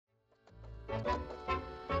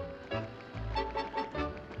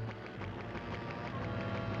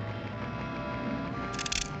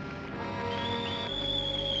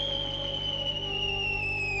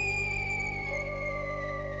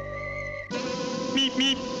Meep,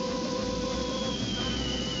 meep.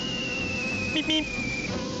 Meep, meep.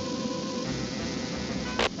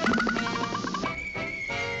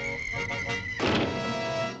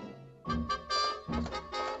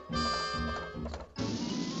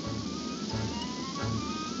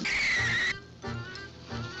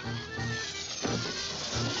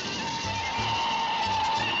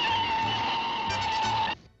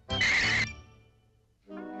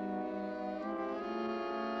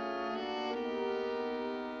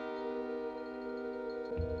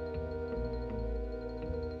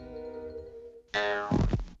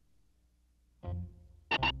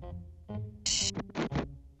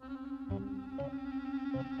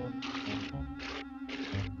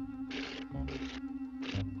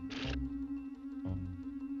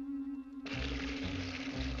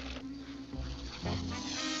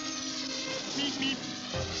 Meep, meep.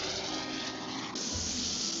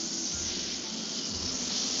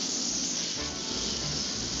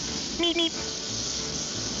 Meep, meep.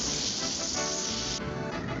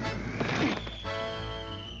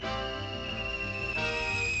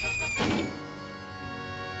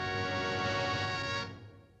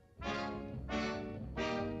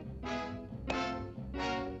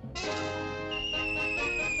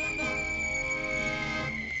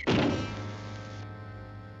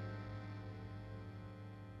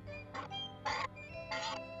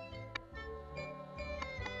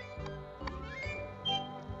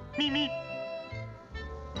 Meep, meep.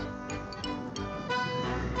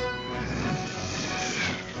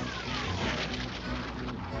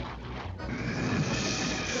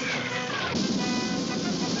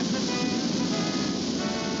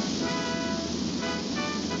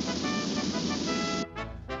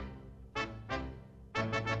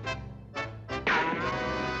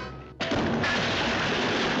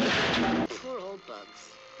 Poor old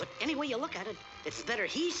Bugs. But any way you look at it, it's better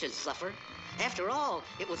he should suffer. After all,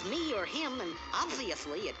 it was me or him, and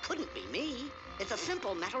obviously it couldn't be me. It's a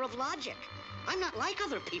simple matter of logic. I'm not like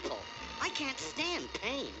other people. I can't stand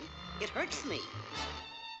pain. It hurts me.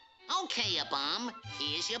 Okay, a bomb.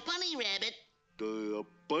 Here's your bunny rabbit. The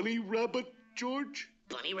bunny rabbit, George?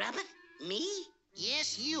 Bunny Rabbit? Me?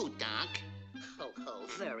 Yes, you, Doc. Oh,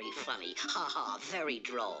 very funny. Ha ha, very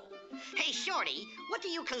droll. Hey, Shorty, what do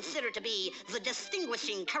you consider to be the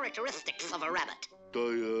distinguishing characteristics of a rabbit?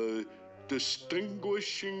 The,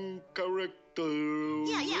 distinguishing character...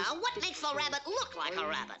 Yeah, what makes a rabbit look like a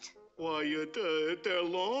rabbit? Why, their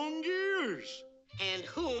long ears. And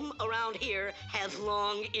whom around here has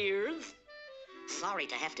long ears? Sorry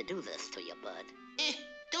to have to do this to you, bud.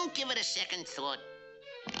 Don't give it a second thought.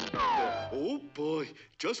 Oh, boy,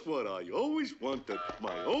 just what I always wanted.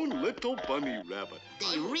 My own little bunny rabbit.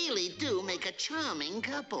 They really do make a charming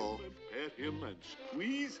couple. Pet him and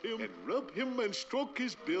squeeze him and rub him and stroke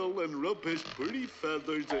his bill and rub his pretty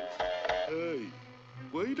feathers and... Hey,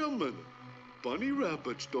 wait a minute. Bunny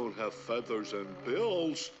rabbits don't have feathers and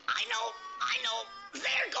bills. I know.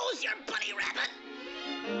 There goes your bunny rabbit.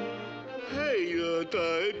 Hey,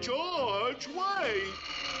 George, wait.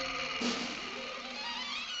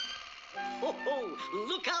 Oh,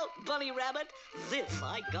 look out, bunny rabbit. This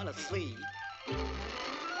I gotta see.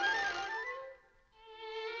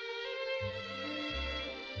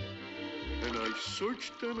 And I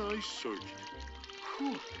searched and I searched.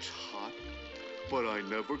 Whew, it's hot. But I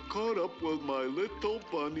never caught up with my little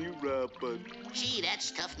bunny rabbit. Gee,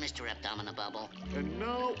 that's tough, Mr. Abdominabubble. And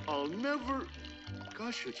now I'll never...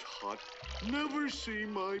 Gosh, it's hot. Never see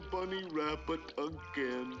my bunny rabbit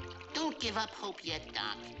again. Don't give up hope yet,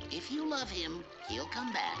 Doc. If you love him, he'll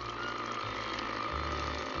come back.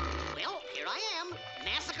 Well, here I am.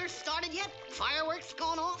 Massacre started yet? Fireworks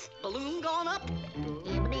gone off? Balloon gone up?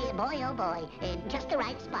 Boy, oh boy, just the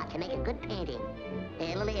right spot to make a good painting.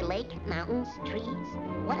 Lake, mountains, trees,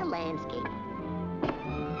 what a landscape.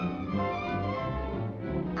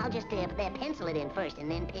 I'll just pencil it in first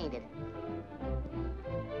and then paint it.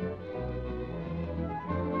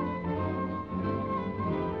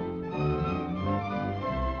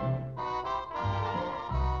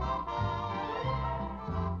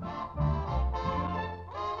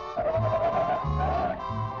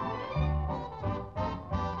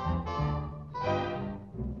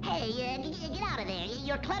 Get out of there.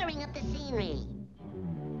 You're cluttering up the scenery.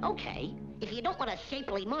 Okay, if you don't want a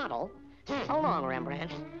shapely model, so long,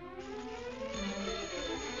 Rembrandt.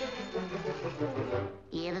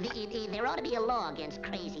 Yeah, there ought to be a law against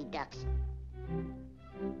crazy ducks.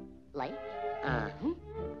 lake? Uh-huh.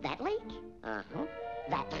 That lake? Uh-huh.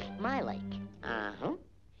 That's my lake. Uh-huh.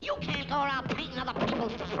 You can't go around painting other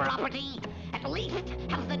people's property. At least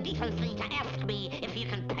have the decency to ask me if you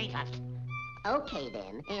can paint it. Okay,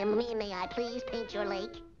 then. May I please paint your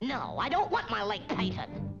lake? No, I don't want my lake painted.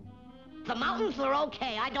 The mountains are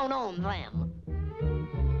okay. I don't own them.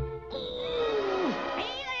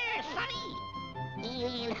 Hey there, Sonny!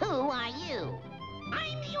 And who are you?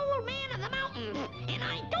 I'm the old man of the mountains, and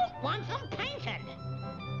I don't want them painted.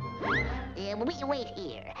 Wait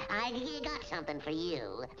here. I got something for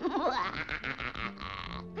you.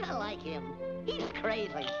 I like him. He's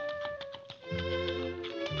crazy.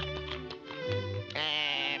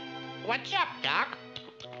 What's up, Doc?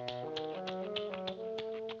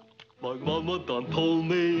 My mama done told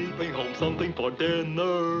me bring home something for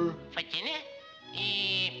dinner. For dinner?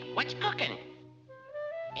 What's cooking?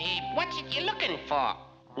 What's it you're looking for?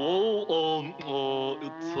 Oh,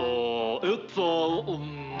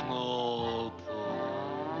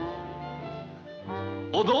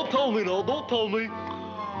 oh, don't tell me now, don't tell me.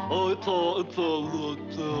 Oh, it's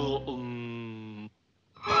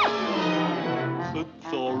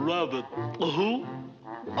a rabbit.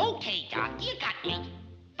 Okay, Doc, you got me.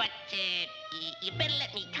 But, you better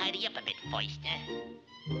let me tidy up a bit first,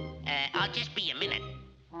 I'll just be a minute.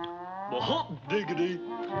 Hot diggity.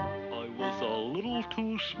 I was a little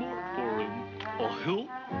too smart for him.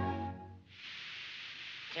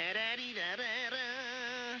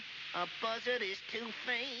 A buzzard is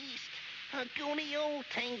two-faced. A goony old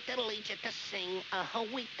tank that'll lead you to sing a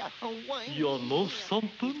Hawaii, Hawaii. You know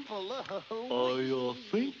something? I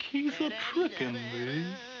think he's a trickin' me.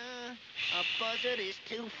 A buzzard is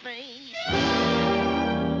two-faced.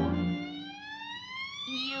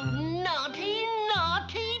 You naughty,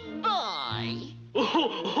 naughty boy.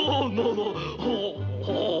 Oh, no, no.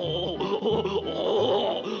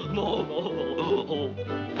 No.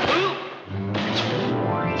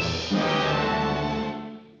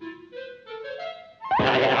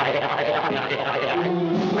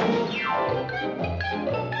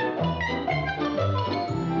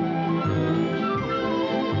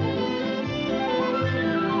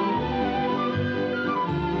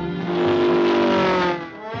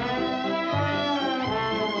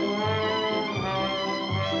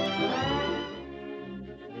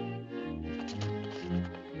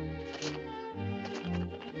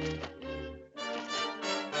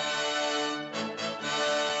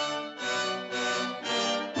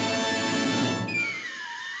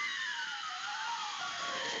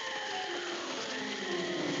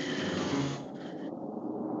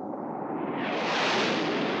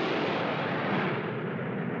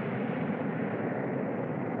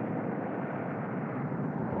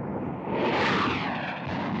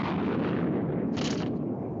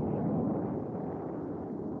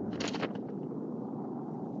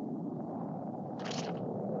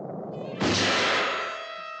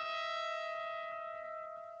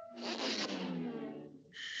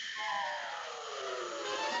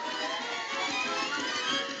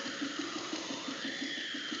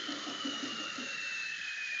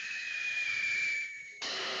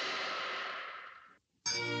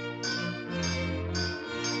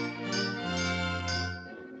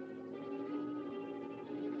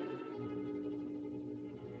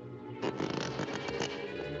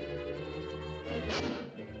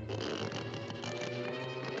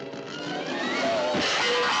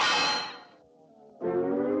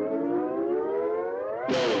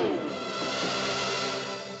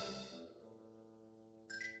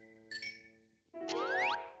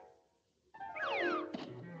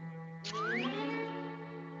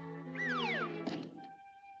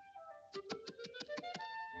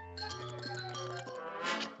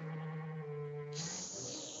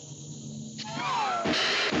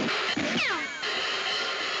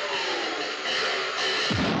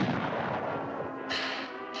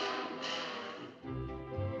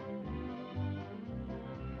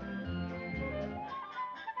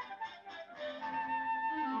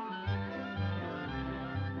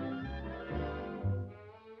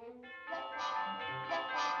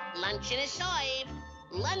 Luncheon is served.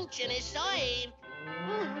 Luncheon is served.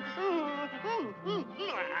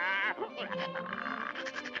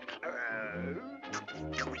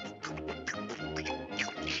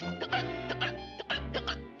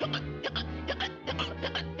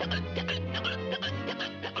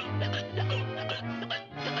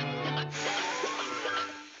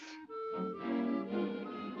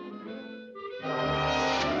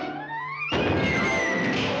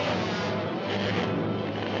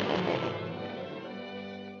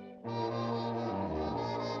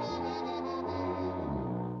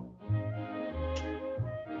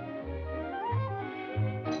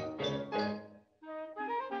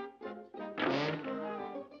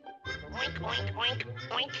 oink, oink,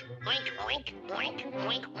 oink, oink, oink, oink,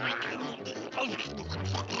 oink,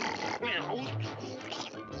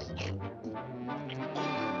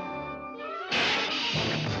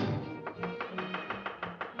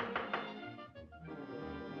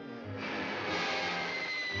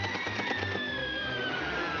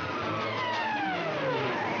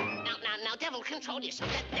 Now, Devil, control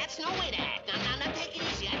yourself. That's no way to act. Now, take it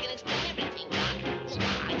easy. I can explain everything, Doc.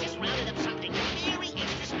 I just rounded up something very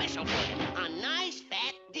extra special for you. A nice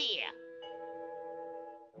fat deer.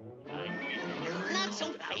 Not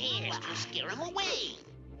so fast. You scare him away.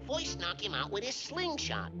 First, knock him out with his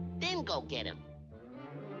slingshot. Then go get him.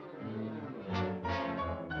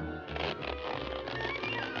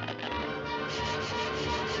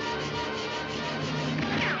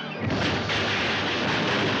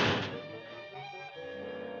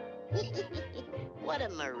 What a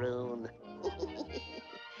maroon.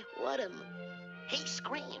 What a... Hey,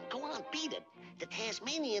 Scram, go on, beat it. The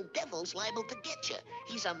Tasmanian Devil's liable to get you.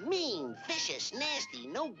 He's a mean, vicious, nasty,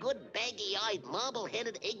 no good, baggy-eyed,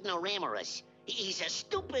 marble-headed ignoramus. He's a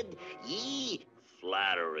stupid,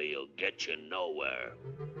 Flattery'll get you nowhere.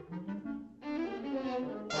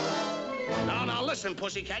 Now, listen,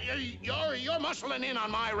 pussycat. You're muscling in on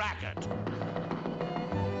my racket.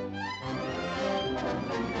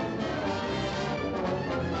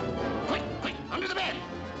 Quick, under the bed.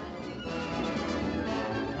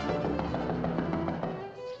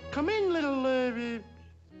 Come in, little,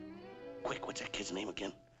 Quick, what's that kid's name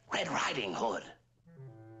again? Red Riding Hood.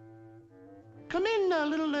 Come in,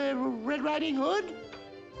 little, Red Riding Hood.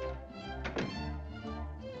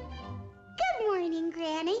 Good morning,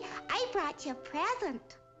 Granny. I brought you a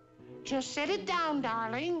present. Just set it down,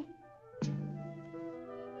 darling.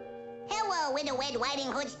 Hello, Little Red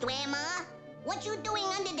Riding Hood's grandma. What you doing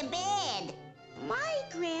under the bed? My,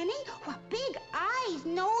 Granny, what big eyes,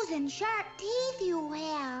 nose, and sharp teeth you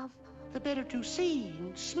have. The better to see,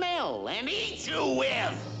 and smell, and eat you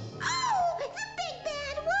with. Oh, the big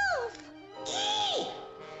bad wolf. Eee!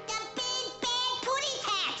 The big bad pooty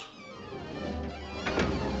cat!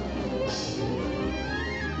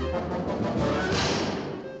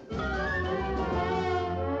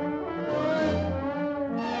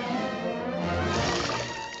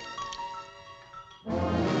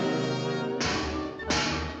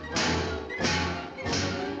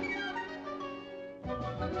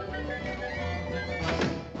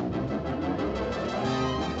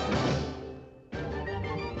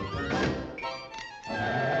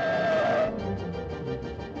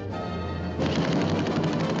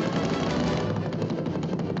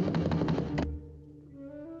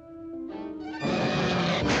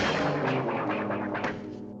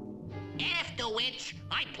 After which,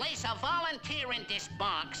 I place a volunteer in this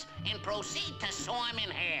box and proceed to saw him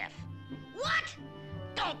in half. What?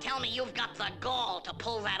 Don't tell me you've got the gall to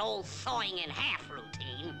pull that old sawing in half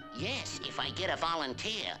routine. Yes, if I get a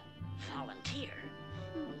volunteer. Volunteer?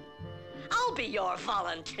 I'll be your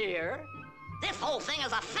volunteer. This whole thing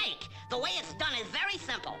is a fake. The way it's done is very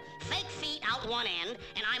simple. Fake feet out one end,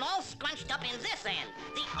 and I'm all scrunched up in this end.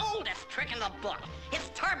 The oldest trick in the book.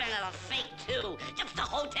 His turban is a fake, too. Just a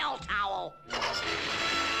hotel towel.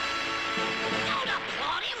 Don't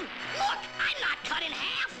applaud him. Look, I'm not cut in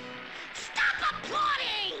half. Stop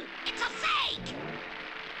applauding! It's a fake!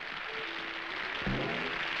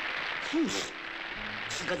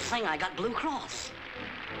 It's a good thing I got Blue Cross.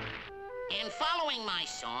 And following my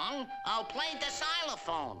song, I'll play the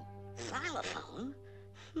xylophone. Xylophone?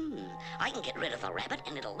 I can get rid of the rabbit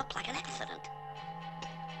and it'll look like an accident.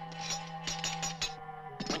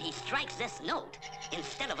 When he strikes this note,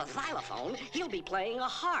 instead of a xylophone, he'll be playing a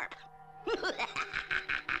harp.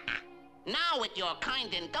 Now, with your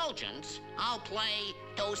kind indulgence, I'll play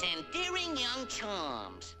those endearing young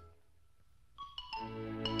charms.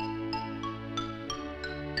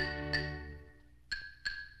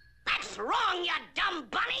 That's wrong, you dumb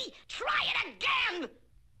bunny! Try it again!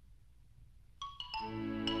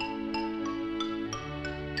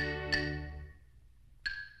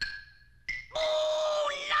 Oh,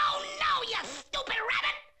 no, you stupid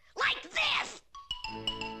rabbit! Like this!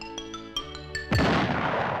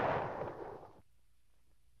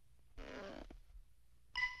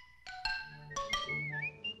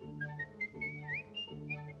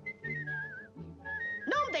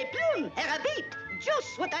 Nom des plumes, a rabbit!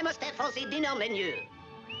 Just what I must have for the dinner menu.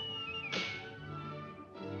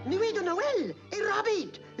 Nuit de Noël et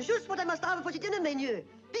rabbit! Just what I must have for the dinner menu.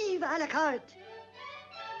 Vive à la carte!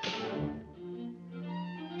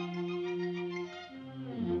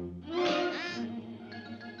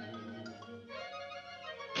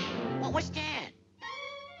 What was that?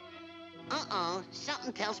 Uh-oh,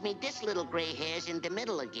 something tells me this little gray hair's in the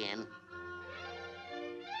middle again.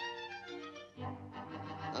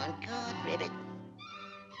 On guard, Ribbit.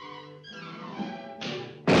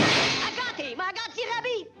 I got him! I got the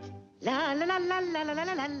rabbit! La la la la la la la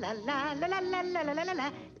la la la la la la la la la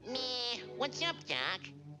la. Meh, what's up, Doc?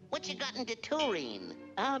 What you got in the tureen?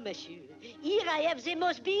 Ah, monsieur, here I have the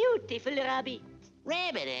most beautiful rabbit.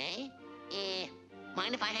 Rabbit, eh?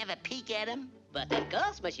 Mind if I have a peek at him? But of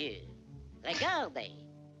course, monsieur. Regardez.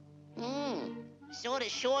 Sort of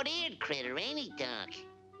short-eared critter, ain't he, Doc?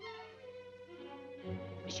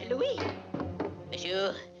 Monsieur Louis.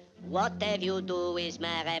 Monsieur, what have you do with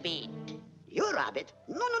my rabbit? Your rabbit?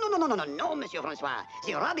 No, Monsieur Francois.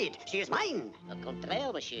 The rabbit, she is mine. Au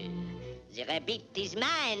contraire, monsieur. The rabbit is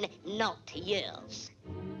mine, not yours.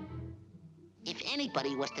 If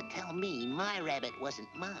anybody was to tell me my rabbit wasn't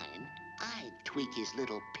mine, I'd tweak his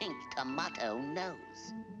little pink tomato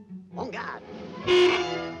nose. On garde.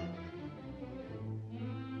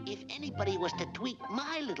 If anybody was to tweak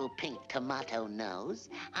my little pink tomato nose,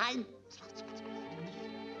 I'd...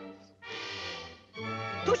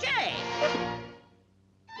 Touché!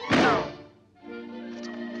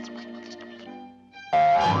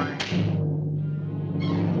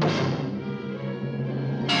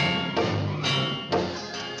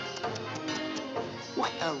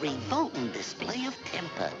 What a revolting display of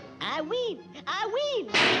temper. I win! I win!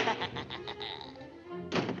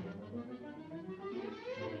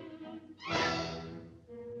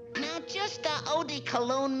 Now, just a eau de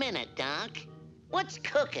cologne minute, Doc. What's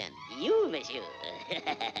cooking? You, monsieur.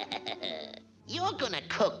 You're gonna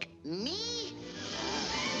cook me?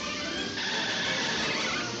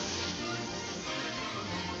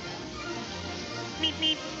 Meep,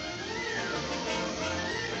 meep.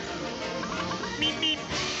 Meep, meep.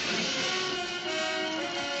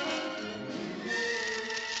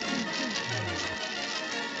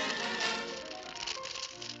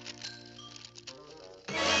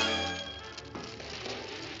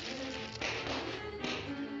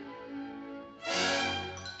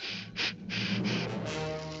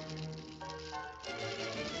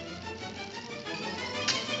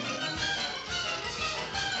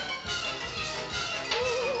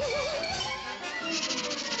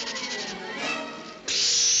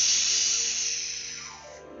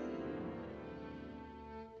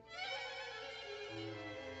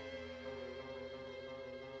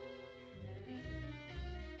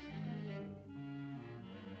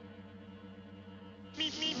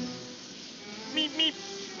 Meep, meep. Meep, meep.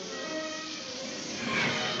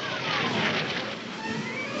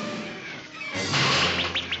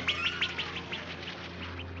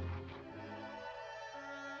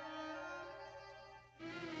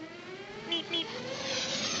 Meep, meep.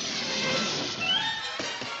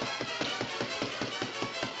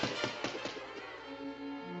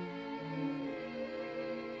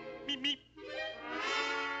 Meep, meep.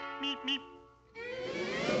 Meep, meep.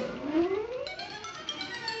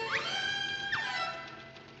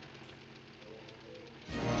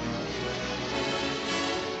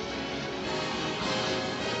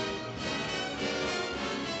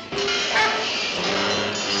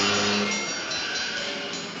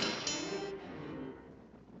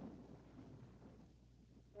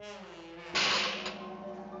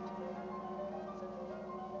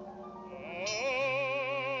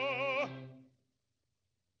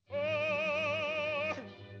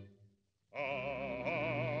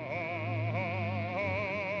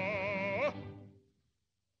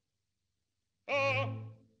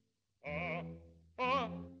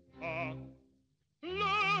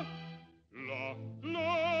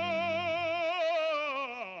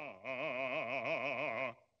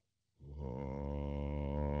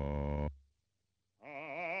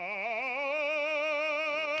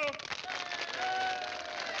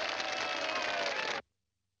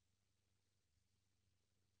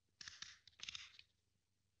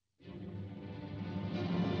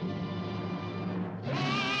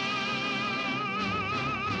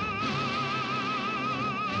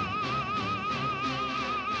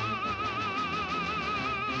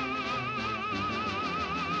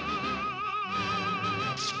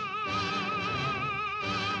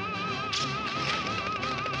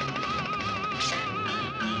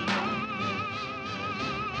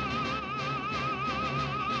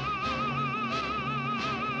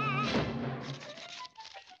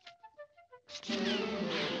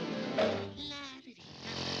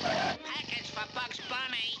 Package for Bugs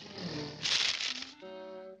Bunny.